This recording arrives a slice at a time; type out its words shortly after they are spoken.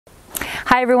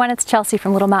Hi everyone, it's Chelsea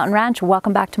from Little Mountain Ranch.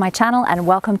 Welcome back to my channel and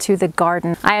welcome to the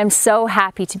garden. I am so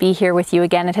happy to be here with you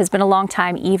again. It has been a long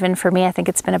time even for me. I think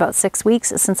it's been about 6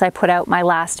 weeks since I put out my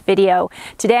last video.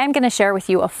 Today I'm going to share with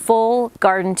you a full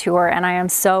garden tour and I am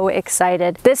so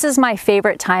excited. This is my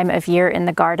favorite time of year in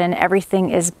the garden. Everything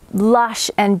is lush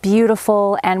and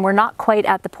beautiful and we're not quite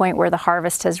at the point where the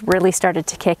harvest has really started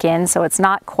to kick in, so it's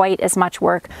not quite as much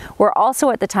work. We're also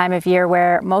at the time of year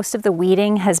where most of the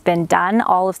weeding has been done.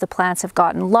 All of the plants have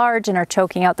gotten large and are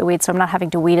choking out the weeds, so I'm not having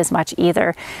to weed as much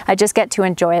either. I just get to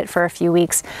enjoy it for a few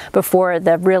weeks before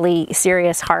the really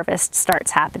serious harvest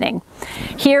starts happening.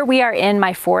 Here we are in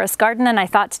my forest garden, and I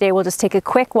thought today we'll just take a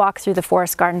quick walk through the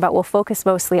forest garden, but we'll focus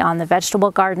mostly on the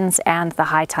vegetable gardens and the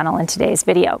high tunnel in today's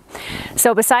video.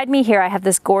 So beside me here I have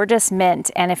this gorgeous mint,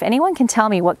 and if anyone can tell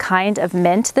me what kind of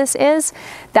mint this is,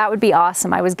 that would be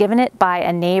awesome. I was given it by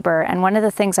a neighbor, and one of the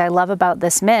things I love about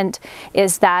this mint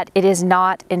is that it is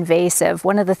not invasive.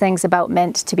 One of the things about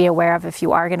mint to be aware of if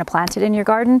you are going to plant it in your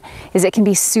garden is it can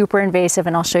be super invasive,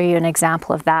 and I'll show you an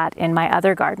example of that in my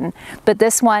other garden. But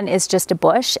this one is just a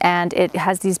bush and it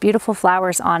has these beautiful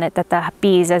flowers on it that the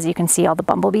bees, as you can see all the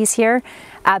bumblebees here,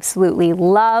 absolutely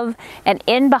love. And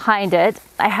in behind it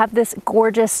I have this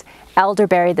gorgeous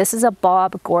elderberry. This is a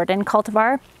Bob Gordon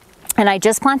cultivar. And I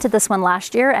just planted this one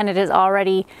last year and it is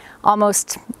already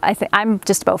almost, I think I'm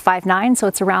just about 5'9", so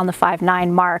it's around the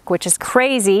 5'9" mark, which is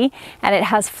crazy. And it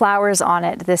has flowers on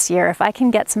it this year. If I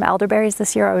can get some elderberries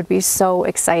this year, I would be so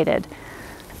excited.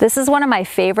 This is one of my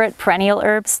favorite perennial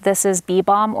herbs. This is bee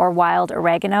balm or wild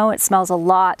oregano. It smells a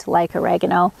lot like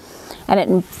oregano. And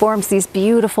it forms these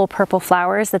beautiful purple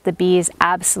flowers that the bees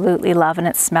absolutely love, and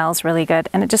it smells really good.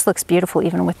 And it just looks beautiful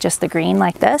even with just the green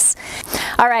like this.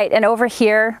 All right, and over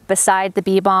here beside the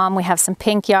bee balm, we have some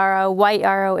pink yarrow, white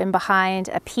yarrow in behind,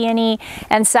 a peony.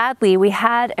 And sadly, we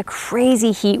had a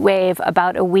crazy heat wave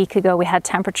about a week ago. We had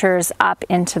temperatures up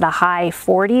into the high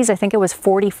 40s. I think it was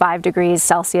 45 degrees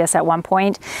Celsius at one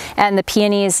point. And the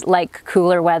peonies like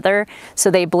cooler weather,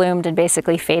 so they bloomed and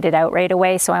basically faded out right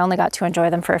away. So I only got to enjoy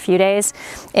them for a few days.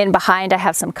 In behind I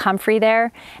have some comfrey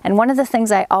there, and one of the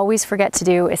things I always forget to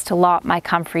do is to lop my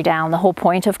comfrey down. The whole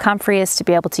point of comfrey is to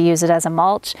be able to use it as a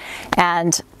mulch,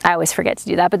 and I always forget to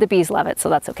do that, but the bees love it, so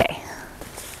that's okay.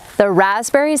 The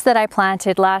raspberries that I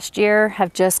planted last year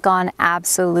have just gone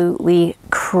absolutely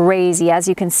crazy. As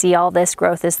you can see, all this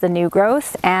growth is the new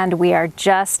growth, and we are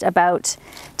just about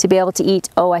to be able to eat.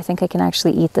 Oh, I think I can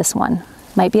actually eat this one.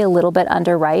 Might be a little bit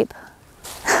underripe.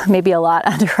 Maybe a lot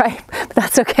underripe, but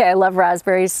that's okay. I love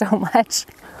raspberries so much.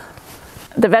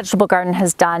 The vegetable garden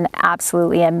has done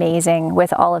absolutely amazing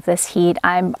with all of this heat.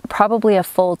 I'm probably a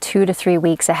full 2 to 3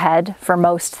 weeks ahead for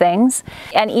most things.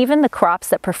 And even the crops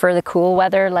that prefer the cool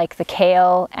weather, like the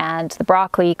kale and the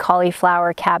broccoli,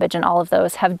 cauliflower, cabbage, and all of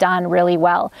those have done really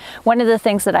well. One of the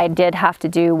things that I did have to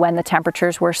do when the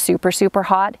temperatures were super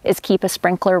hot is keep a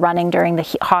sprinkler running during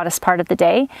the hottest part of the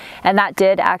day. And that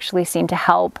did actually seem to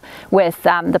help with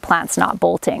the plants not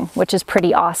bolting, which is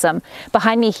pretty awesome.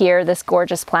 Behind me here, this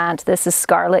gorgeous plant, this is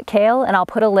scarlet kale, and I'll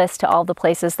put a list to all the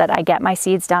places that I get my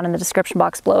seeds down in the description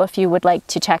box below if you would like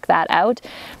to check that out.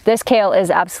 This kale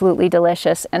is absolutely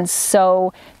delicious and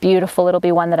so beautiful. It'll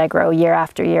be one that I grow year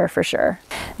after year for sure.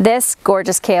 This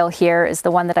gorgeous kale here is the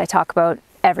one that I talk about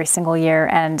every single year,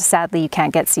 and sadly you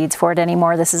can't get seeds for it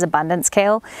anymore. This is abundance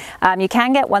kale. You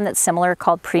can get one that's similar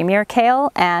called premier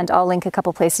kale, and I'll link a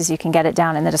couple places you can get it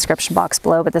down in the description box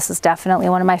below, but this is definitely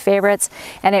one of my favorites,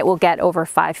 and it will get over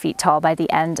 5 feet tall by the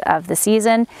end of the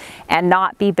season and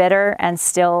not be bitter and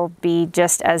still be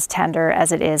just as tender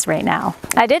as it is right now.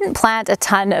 I didn't plant a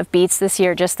ton of beets this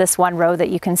year, just this one row that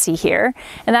you can see here,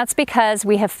 and that's because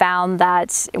we have found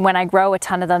that when I grow a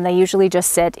ton of them, they usually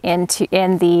just sit in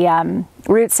the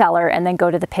root cellar and then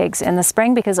go to the pigs in the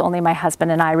spring, because only my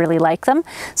husband and I really like them.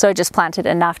 So I just planted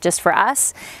enough just for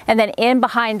us. And then in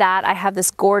behind that I have this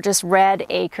gorgeous red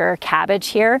acre cabbage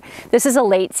here. This is a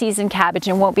late season cabbage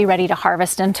and won't be ready to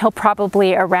harvest until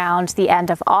probably around the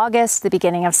end of August, the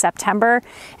beginning of September.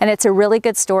 And it's a really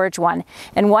good storage one.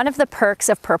 And one of the perks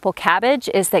of purple cabbage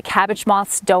is that cabbage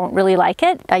moths don't really like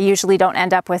it. I usually don't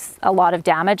end up with a lot of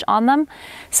damage on them.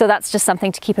 So that's just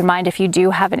something to keep in mind if you do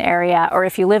have an area, or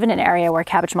if you live in an area where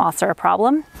cabbage moths are a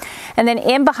problem. And then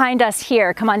in behind us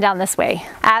here, come on down this way.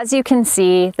 As you can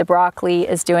see, the broccoli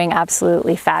is doing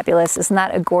absolutely fabulous. Isn't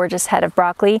that a gorgeous head of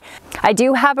broccoli? I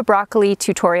do have a broccoli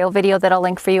tutorial video that I'll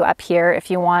link for you up here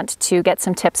if you want to get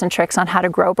some tips and tricks on how to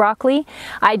grow broccoli.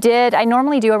 I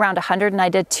normally do around 100 and I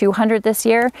did 200 this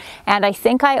year, and I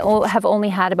think I have only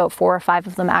had about 4 or 5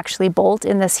 of them actually bolt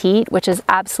in this heat, which is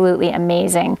absolutely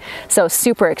amazing. So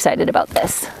super excited about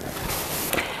this.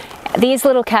 These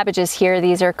little cabbages here,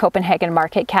 these are Copenhagen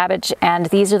market cabbage, and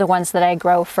these are the ones that I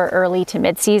grow for early to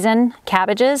mid-season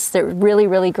cabbages. They're really,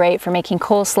 really great for making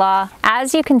coleslaw.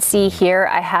 As you can see here,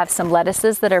 I have some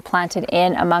lettuces that are planted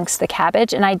in amongst the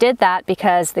cabbage, and I did that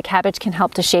because the cabbage can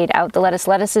help to shade out the lettuce.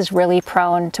 Lettuce is really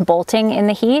prone to bolting in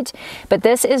the heat, but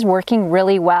this is working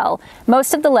really well.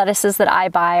 Most of the lettuces that I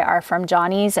buy are from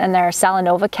Johnny's, and they're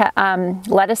Salanova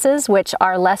lettuces, which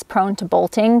are less prone to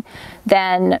bolting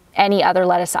than any other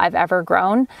lettuce I've ever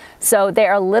grown. So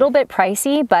they're a little bit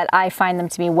pricey, but I find them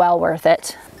to be well worth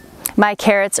it. My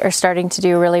carrots are starting to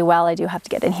do really well. I do have to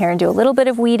get in here and do a little bit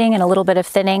of weeding and a little bit of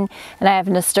thinning. And I have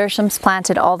nasturtiums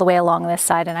planted all the way along this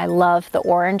side, and I love the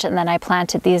orange. And then I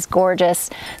planted these gorgeous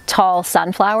tall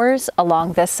sunflowers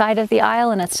along this side of the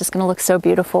aisle, and it's just going to look so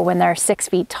beautiful when they're 6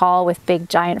 feet tall with big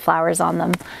giant flowers on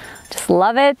them. Just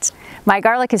love it. My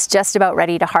garlic is just about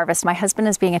ready to harvest. My husband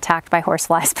is being attacked by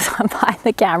horseflies behind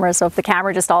the camera, so if the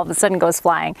camera just all of a sudden goes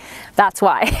flying, that's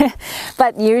why.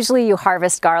 But usually you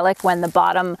harvest garlic when the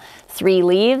bottom 3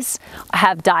 leaves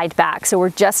have died back. So we're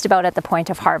just about at the point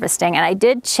of harvesting. And I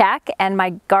did check, and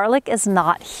my garlic is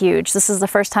not huge. This is the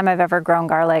first time I've ever grown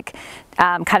garlic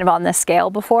kind of on this scale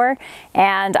before.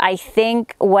 And I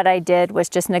think what I did was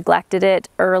just neglected it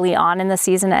early on in the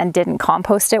season and didn't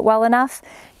compost it well enough,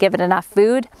 give it enough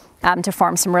food to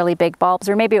form some really big bulbs,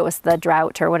 or maybe it was the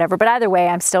drought or whatever, but either way,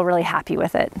 I'm still really happy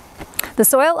with it. The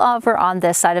soil over on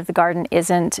this side of the garden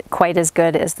isn't quite as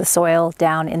good as the soil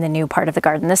down in the new part of the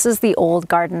garden. This is the old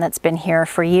garden that's been here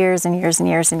for years and years and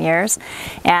years and years.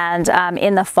 And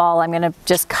in the fall, I'm gonna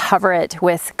just cover it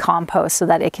with compost so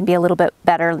that it can be a little bit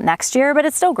better next year, but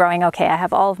it's still growing okay. I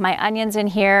have all of my onions in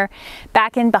here.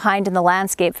 Back in behind in the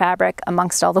landscape fabric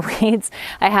amongst all the weeds,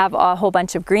 I have a whole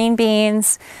bunch of green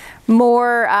beans,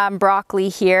 more broccoli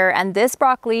here, and this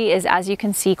broccoli is, as you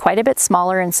can see, quite a bit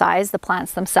smaller in size, the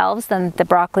plants themselves, than the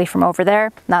broccoli from over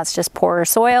there. That's just poorer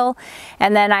soil.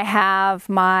 And then I have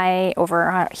my,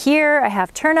 over here, I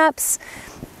have turnips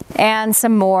and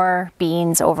some more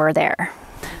beans over there.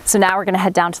 So now we're going to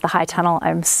head down to the high tunnel.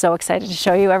 I'm so excited to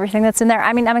show you everything that's in there.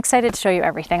 I mean, I'm excited to show you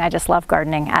everything. I just love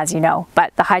gardening, as you know,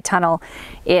 but the high tunnel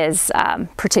is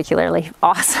particularly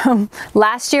awesome.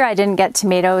 Last year I didn't get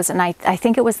tomatoes, and I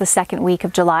think it was the second week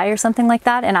of July or something like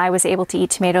that, and I was able to eat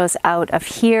tomatoes out of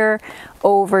here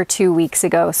over 2 weeks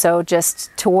ago. So just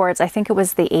towards, I think it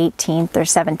was the 18th or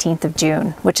 17th of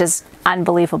June, which is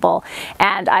unbelievable.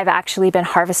 And I've actually been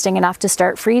harvesting enough to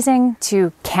start freezing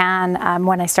to can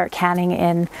when I start canning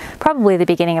in probably the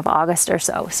beginning of August or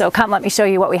so. So come, let me show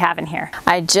you what we have in here.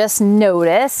 I just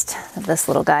noticed that this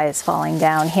little guy is falling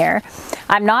down here.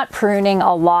 I'm not pruning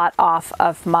a lot off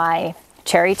of my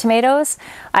cherry tomatoes.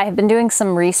 I have been doing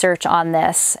some research on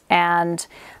this, and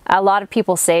a lot of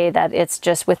people say that it's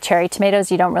just with cherry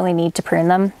tomatoes, you don't really need to prune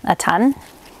them a ton.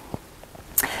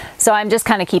 So I'm just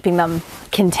kind of keeping them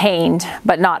contained,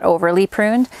 but not overly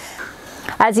pruned.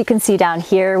 As you can see down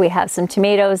here, we have some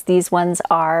tomatoes. These ones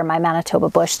are my Manitoba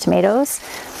bush tomatoes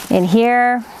in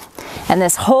here. And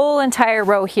this whole entire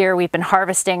row here, we've been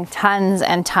harvesting tons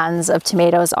and tons of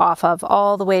tomatoes off of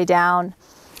all the way down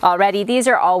already. These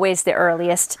are always the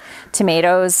earliest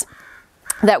tomatoes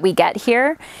that we get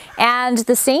here. And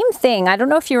the same thing, I don't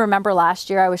know if you remember last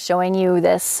year, I was showing you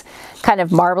this kind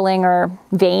of marbling or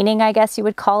veining, I guess you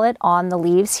would call it, on the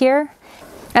leaves here.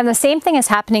 And the same thing is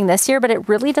happening this year, but it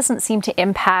really doesn't seem to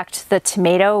impact the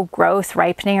tomato growth,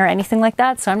 ripening, or anything like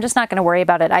that. So I'm just not going to worry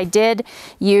about it. I did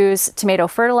use tomato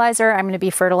fertilizer. I'm going to be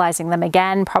fertilizing them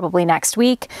again probably next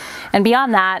week. And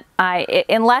beyond that,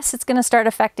 unless it's going to start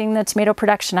affecting the tomato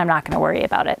production, I'm not going to worry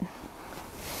about it.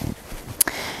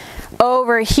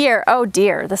 Over here, oh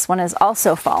dear, this one is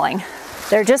also falling.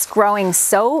 They're just growing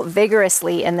so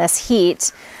vigorously in this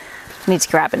heat. I need to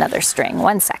grab another string,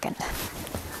 1 second.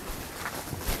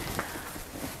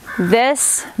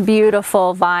 This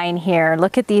beautiful vine here,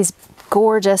 look at these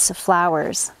gorgeous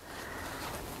flowers.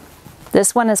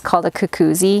 This one is called a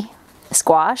cucuzzi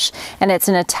squash, and it's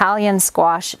an Italian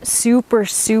squash, super,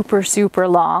 super, super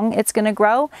long. It's gonna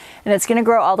grow, and it's gonna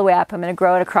grow all the way up. I'm gonna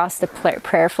grow it across the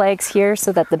prayer flags here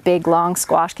so that the big long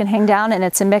squash can hang down, and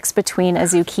it's a mix between a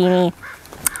zucchini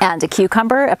and a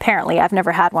cucumber. Apparently, I've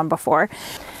never had one before.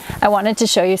 I wanted to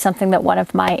show you something that one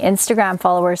of my Instagram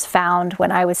followers found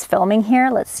when I was filming here.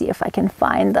 Let's see if I can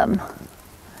find them.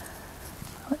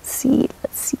 Let's see.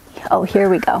 Oh, here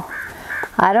we go.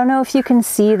 I don't know if you can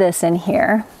see this in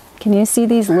here. Can you see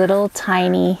these little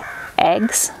tiny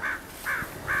eggs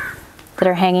that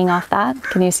are hanging off that?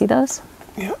 Can you see those?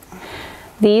 Yeah.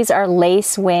 These are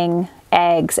lacewing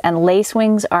eggs, and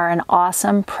lacewings are an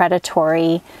awesome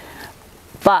predatory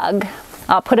bug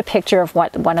I'll put a picture of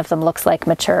what one of them looks like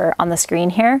mature on the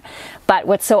screen here. But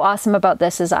what's so awesome about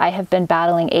this is I have been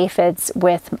battling aphids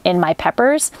in my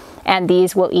peppers, and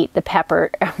these will eat the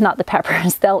not the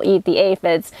peppers, they'll eat the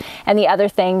aphids. And the other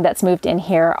thing that's moved in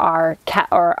here are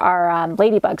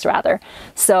ladybugs rather.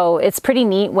 So it's pretty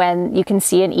neat when you can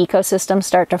see an ecosystem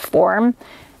start to form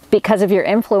because of your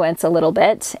influence a little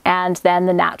bit, and then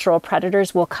the natural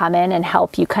predators will come in and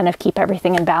help you kind of keep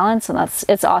everything in balance, and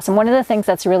it's awesome. One of the things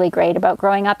that's really great about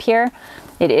growing up here,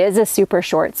 it is a super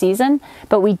short season,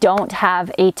 but we don't have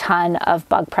a ton of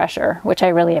bug pressure, which I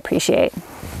really appreciate.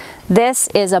 This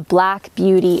is a Black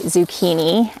Beauty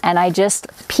zucchini, and I just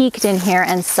peeked in here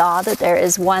and saw that there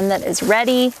is one that is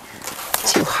ready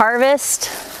to harvest.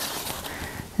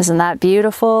 Isn't that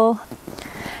beautiful?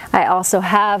 I also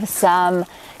have some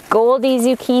Goldie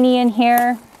zucchini in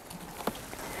here.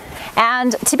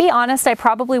 And to be honest, I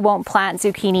probably won't plant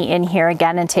zucchini in here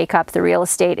again and take up the real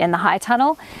estate in the high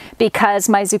tunnel, because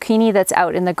my zucchini that's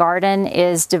out in the garden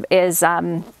is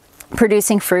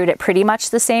producing fruit at pretty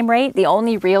much the same rate. The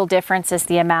only real difference is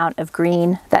the amount of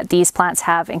green that these plants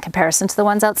have in comparison to the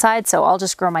ones outside. So I'll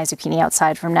just grow my zucchini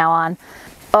outside from now on.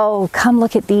 Oh, come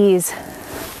look at these.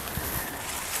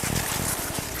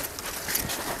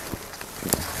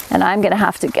 And I'm gonna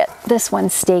have to get this one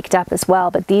staked up as well,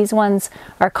 but these ones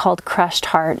are called Crushed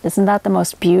Heart. Isn't that the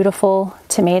most beautiful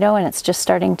tomato? And it's just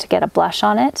starting to get a blush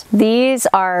on it. These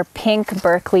are pink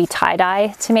Berkeley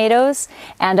tie-dye tomatoes,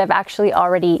 and I've actually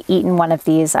already eaten one of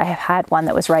these. I have had one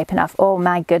that was ripe enough. Oh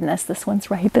my goodness, this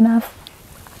one's ripe enough.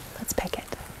 Let's pick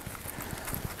it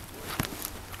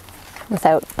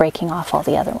without breaking off all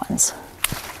the other ones.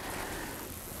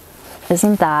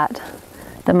 Isn't that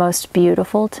the most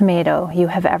beautiful tomato you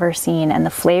have ever seen? And the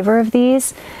flavor of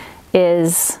these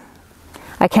is,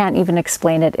 I can't even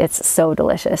explain it. It's so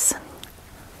delicious.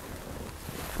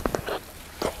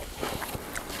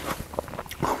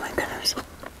 Oh my goodness.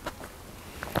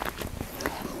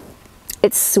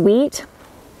 It's sweet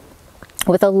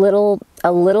with a little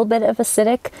bit of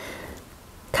acidic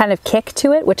kind of kick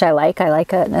to it, which I like. I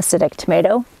like an acidic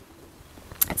tomato.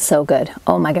 It's so good.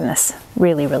 Oh my goodness.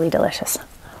 Really, really delicious.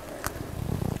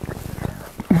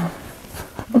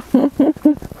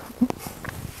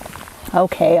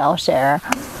 Okay, I'll share.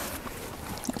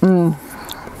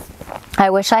 I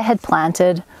wish I had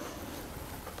planted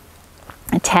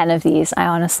 10 of these. I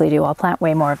honestly do. I'll plant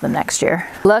way more of them next year.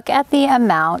 Look at the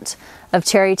amount of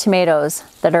cherry tomatoes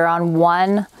that are on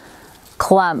one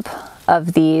clump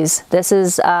of these. This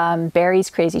is Barry's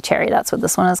Crazy Cherry. That's what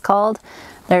this one is called.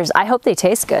 I hope they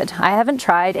taste good. I haven't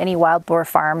tried any Wild Boar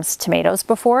Farms tomatoes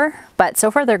before, but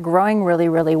so far they're growing really,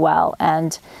 really well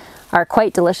and are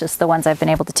quite delicious, the ones I've been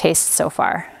able to taste so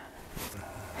far.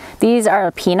 These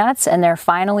are peanuts, and they're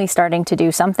finally starting to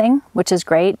do something, which is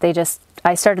great.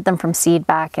 I started them from seed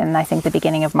back in, I think, the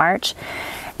beginning of March,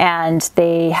 and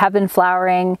they have been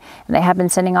flowering, and they have been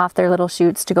sending off their little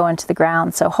shoots to go into the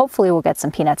ground. So hopefully we'll get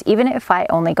some peanuts. Even if I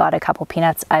only got a couple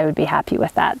peanuts, I would be happy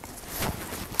with that.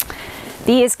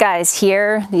 These guys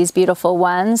here, these beautiful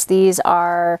ones, these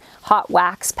are hot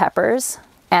wax peppers.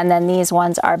 And then these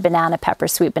ones are banana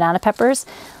peppers, sweet banana peppers.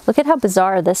 Look at how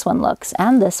bizarre this one looks,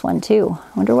 and this one too.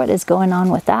 I wonder what is going on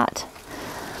with that.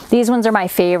 These ones are my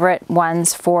favorite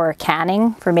ones for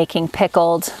canning, for making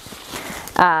pickled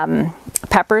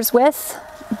peppers with,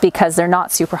 because they're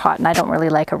not super hot, and I don't really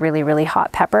like a really, really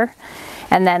hot pepper.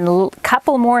 And then a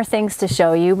couple more things to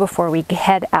show you before we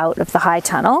head out of the high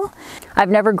tunnel. I've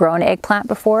never grown eggplant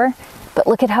before, but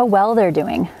look at how well they're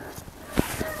doing.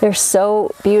 They're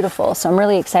so beautiful, so I'm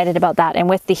really excited about that. And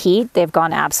with the heat, they've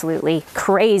gone absolutely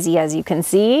crazy, as you can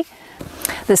see.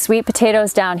 The sweet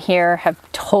potatoes down here have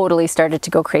totally started to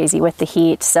go crazy with the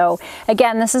heat. So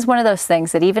again, this is one of those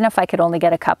things that even if I could only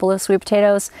get a couple of sweet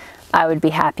potatoes, I would be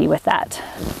happy with that.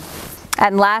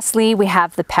 And lastly, we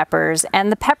have the peppers.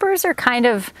 And the peppers are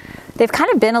they've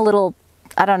kind of been a little,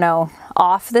 I don't know,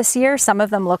 off this year. Some of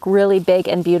them look really big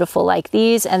and beautiful like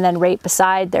these, and then right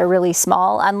beside they're really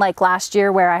small, unlike last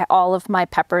year where all of my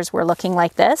peppers were looking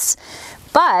like this.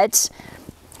 But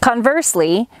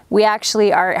conversely, we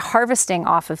actually are harvesting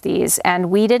off of these, and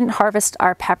we didn't harvest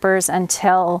our peppers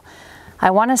until,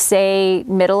 I want to say,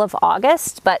 middle of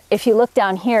August. But if you look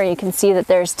down here, you can see that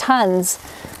there's tons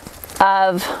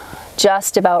of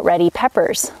just about ready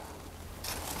peppers.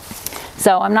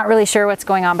 So I'm not really sure what's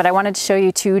going on, but I wanted to show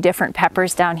you two different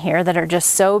peppers down here that are just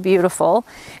so beautiful,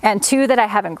 and two that I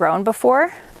haven't grown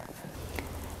before.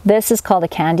 This is called a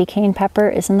candy cane pepper.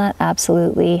 Isn't that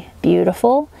absolutely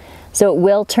beautiful? So it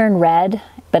will turn red,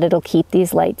 but it'll keep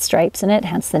these light stripes in it,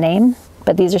 hence the name.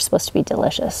 But these are supposed to be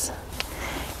delicious.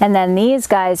 And then these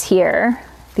guys here,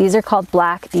 These are called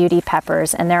Black Beauty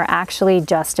peppers, and they're actually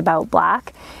just about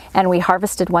black. And we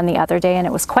harvested one the other day and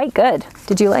it was quite good.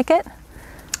 Did you like it?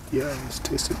 Yeah, it was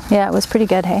tasted. Yeah, it was pretty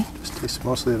good, hey? It tastes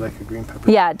mostly like a green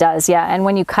pepper. Yeah, it does, yeah. And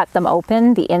when you cut them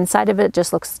open, the inside of it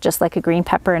just looks just like a green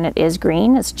pepper, and it is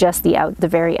green. It's just the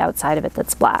very outside of it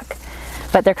that's black.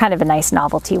 But they're kind of a nice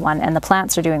novelty one, and the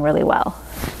plants are doing really well.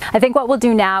 I think what we'll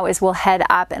do now is we'll head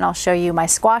up and I'll show you my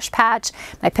squash patch,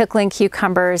 my pickling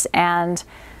cucumbers, and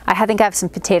I think I have some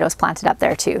potatoes planted up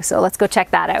there too. So let's go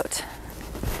check that out.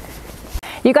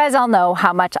 You guys all know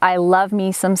how much I love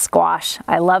me some squash.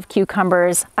 I love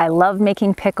cucumbers. I love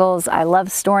making pickles. I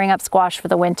love storing up squash for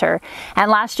the winter.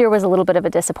 And last year was a little bit of a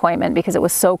disappointment because it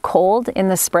was so cold in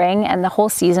the spring, and the whole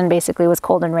season basically was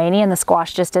cold and rainy, and the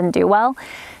squash just didn't do well.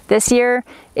 This year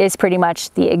is pretty much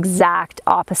the exact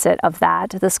opposite of that.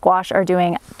 The squash are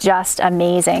doing just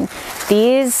amazing.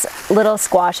 These little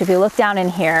squash, if you look down in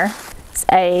here,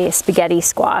 a spaghetti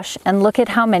squash, and look at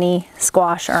how many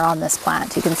squash are on this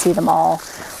plant. You can see them all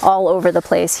over the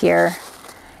place here.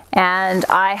 And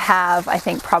I have, I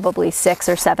think, probably 6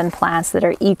 or 7 plants that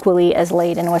are equally as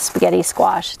laden with spaghetti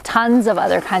squash. Tons of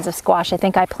other kinds of squash. I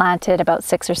think I planted about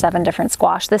 6 or 7 different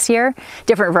squash this year,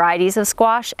 different varieties of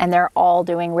squash, and they're all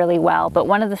doing really well. But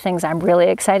one of the things I'm really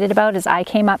excited about is I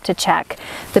came up to check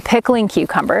the pickling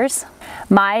cucumbers.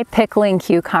 My pickling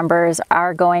cucumbers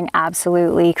are going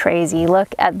absolutely crazy.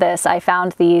 Look at this. I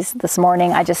found these this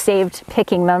morning. I just saved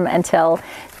picking them until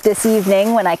this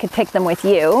evening when I could pick them with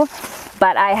you.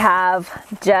 But I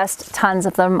have just tons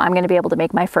of them. I'm going to be able to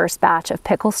make my first batch of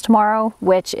pickles tomorrow,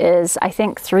 which is, I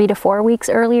think, 3 to 4 weeks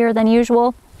earlier than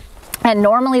usual. And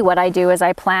normally what I do is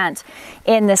I plant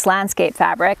in this landscape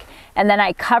fabric, and then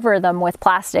I cover them with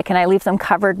plastic, and I leave them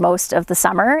covered most of the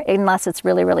summer unless it's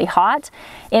really, really hot,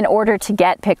 in order to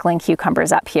get pickling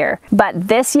cucumbers up here. But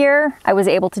this year I was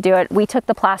able to do it. We took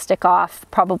the plastic off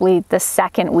probably the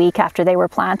 2nd week after they were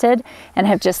planted and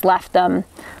have just left them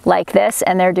like this,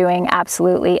 and they're doing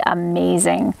absolutely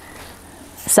amazing.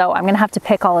 So I'm gonna have to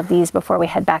pick all of these before we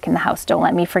head back in the house. Don't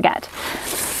let me forget.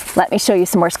 Let me show you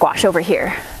some more squash over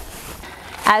here.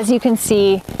 As you can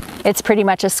see, it's pretty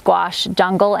much a squash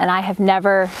jungle, and I have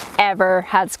never ever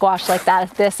had squash like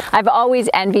that. I've always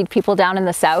envied people down in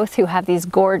the south who have these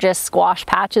gorgeous squash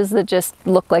patches that just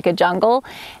look like a jungle,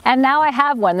 and now I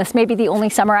have one. This may be the only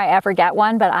summer I ever get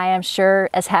one, but I am sure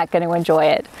as heck going to enjoy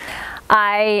it.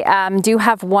 I do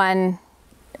have one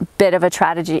bit of a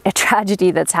tragedy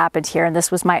that's happened here, and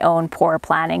this was my own poor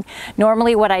planning.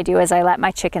 Normally what I do is I let my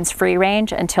chickens free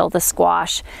range until the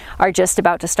squash are just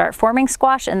about to start forming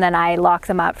squash, and then I lock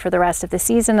them up for the rest of the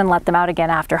season and let them out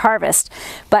again after harvest.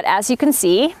 But as you can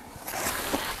see,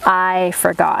 I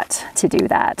forgot to do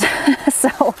that.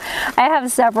 So I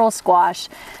have several squash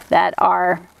that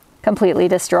are completely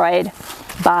destroyed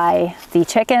by the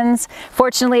chickens.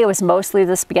 Fortunately, it was mostly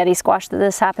the spaghetti squash that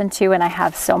this happened to, and I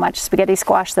have so much spaghetti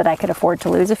squash that I could afford to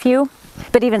lose a few.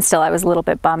 But even still, I was a little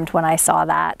bit bummed when I saw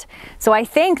that. So I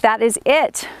think that is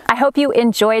it. I hope you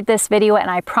enjoyed this video,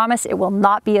 and I promise it will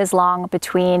not be as long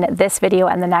between this video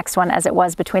and the next one as it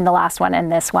was between the last one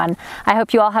and this one. I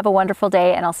hope you all have a wonderful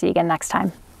day, and I'll see you again next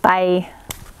time. Bye.